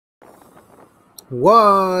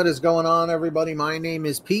What is going on, everybody? My name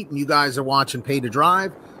is Pete, and you guys are watching Pay to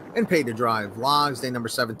Drive and Pay to Drive Vlogs, day number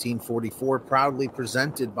 1744, proudly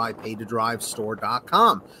presented by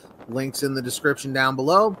paytodrivestore.com. Links in the description down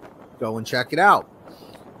below. Go and check it out.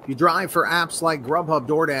 If you drive for apps like GrubHub,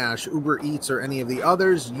 DoorDash, UberEATS, or any of the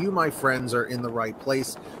others, you, my friends, are in the right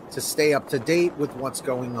place to stay up to date with what's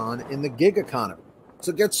going on in the gig economy.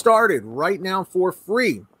 So get started right now for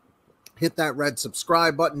free. Hit that red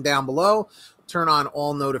subscribe button down below. Turn on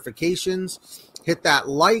all notifications. Hit that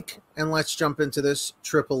like, and let's jump into this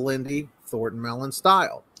triple Lindy Thornton Mellon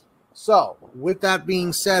style. So, with that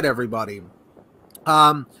being said, everybody,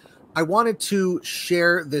 I wanted to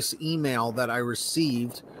share this email that I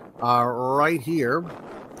received right here.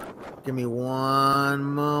 Give me one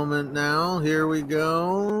moment now. Here we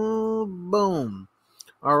go. Boom.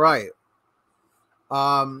 All right.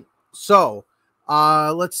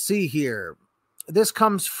 Let's see here. This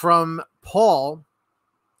comes from Paul.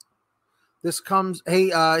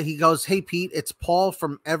 He goes, "Hey, Pete, it's Paul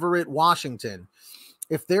from Everett, Washington.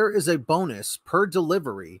 If there is a bonus per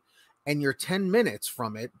delivery and you're 10 minutes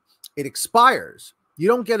from it, it expires. You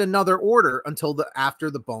don't get another order until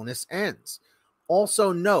after the bonus ends.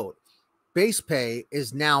 Also note, base pay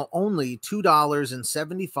is now only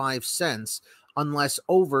 $2.75 unless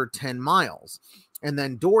over 10 miles. And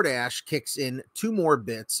then DoorDash kicks in 2 more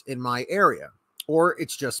bits in my area. Or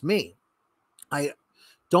it's just me. I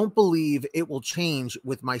don't believe it will change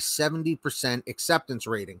with my 70% acceptance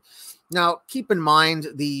rating." Now, keep in mind,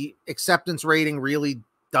 the acceptance rating really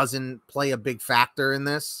doesn't play a big factor in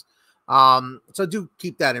this. So do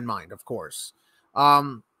keep that in mind, of course.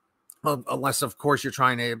 Unless, of course, you're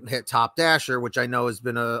trying to hit Top Dasher, which I know has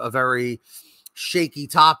been a very shaky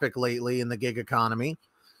topic lately in the gig economy.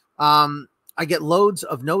 I get loads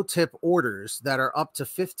of no-tip orders that are up to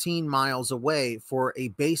 15 miles away for a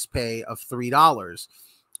base pay of $3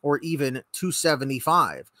 or even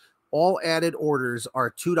 $2.75. All added orders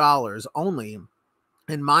are $2 only,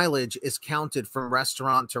 and mileage is counted from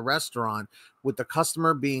restaurant to restaurant, with the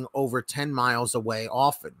customer being over 10 miles away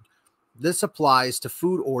often. This applies to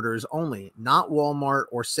food orders only, not Walmart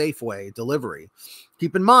or Safeway delivery.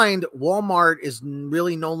 Keep in mind, Walmart is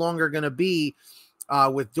really no longer going to be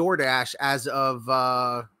with DoorDash as of,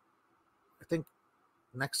 I think,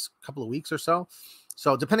 next couple of weeks or so.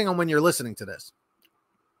 So depending on when you're listening to this.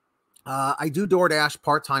 I do DoorDash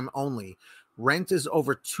part-time only. Rent is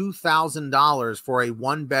over $2,000 for a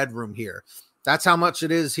 1-bedroom here. That's how much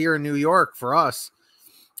it is here in New York for us.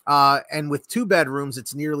 And with 2 bedrooms,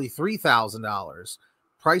 it's nearly $3,000.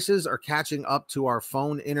 Prices are catching up to our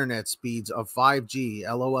phone internet speeds of 5G.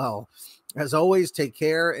 LOL. As always, take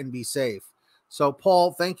care and be safe. So,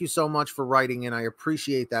 Paul, thank you so much for writing in. I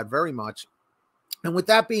appreciate that very much. And with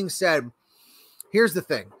that being said, here's the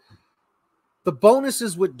thing. The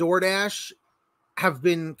bonuses with DoorDash have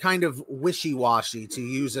been kind of wishy-washy, to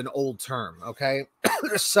use an old term, okay?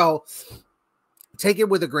 So take it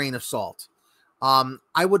with a grain of salt.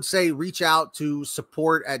 I would say reach out to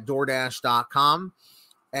support@DoorDash.com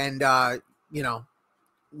and,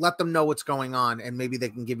 let them know what's going on, and maybe they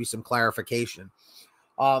can give you some clarification.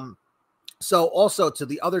 So also to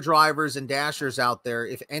the other drivers and dashers out there,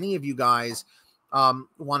 if any of you guys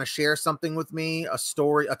want to share something with me, a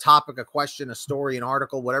story, a topic, a question, a story, an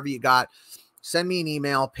article, whatever you got, send me an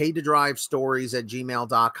email,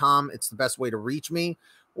 paytodrivestories@gmail.com. It's the best way to reach me.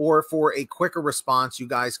 Or for a quicker response, you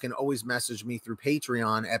guys can always message me through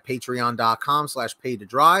Patreon at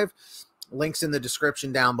patreon.com/paytodrive. Links in the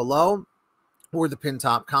description down below or the pin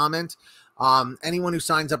top comment. Anyone who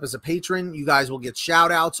signs up as a patron, you guys will get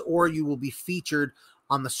shout outs, or you will be featured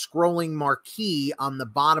on the scrolling marquee on the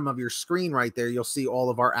bottom of your screen right there. You'll see all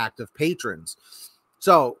of our active patrons.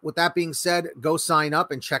 So with that being said, go sign up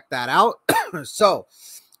and check that out. So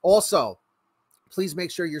also, please make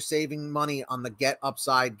sure you're saving money on the Get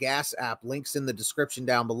Upside Gas app. Links in the description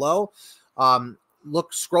down below.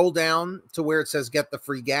 Scroll down to where it says Get the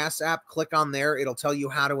Free Gas app. Click on there. It'll tell you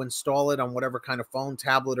how to install it on whatever kind of phone,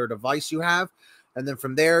 tablet, or device you have. And then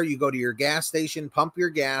from there, you go to your gas station, pump your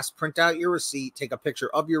gas, print out your receipt, take a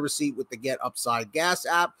picture of your receipt with the Get Upside Gas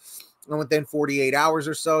app. And within 48 hours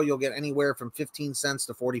or so, you'll get anywhere from 15 cents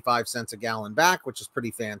to 45 cents a gallon back, which is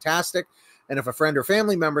pretty fantastic. And if a friend or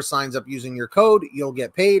family member signs up using your code, you'll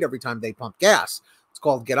get paid every time they pump gas. It's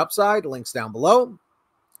called Get Upside. Links down below.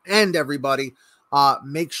 And everybody,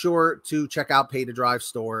 make sure to check out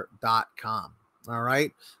paytodrivestore.com. All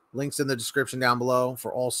right. Links in the description down below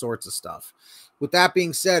for all sorts of stuff. With that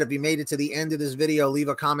being said, if you made it to the end of this video, leave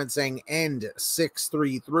a comment saying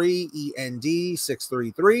END633,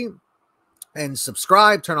 END633, and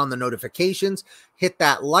subscribe, turn on the notifications, hit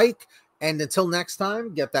that like, And until next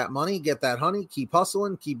time, get that money, get that honey, keep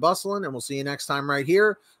hustling, keep bustling, and we'll see you next time right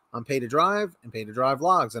here on Pay to Drive and Pay to Drive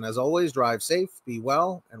Vlogs. And as always, drive safe, be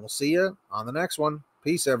well, and we'll see you on the next one.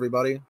 Peace, everybody.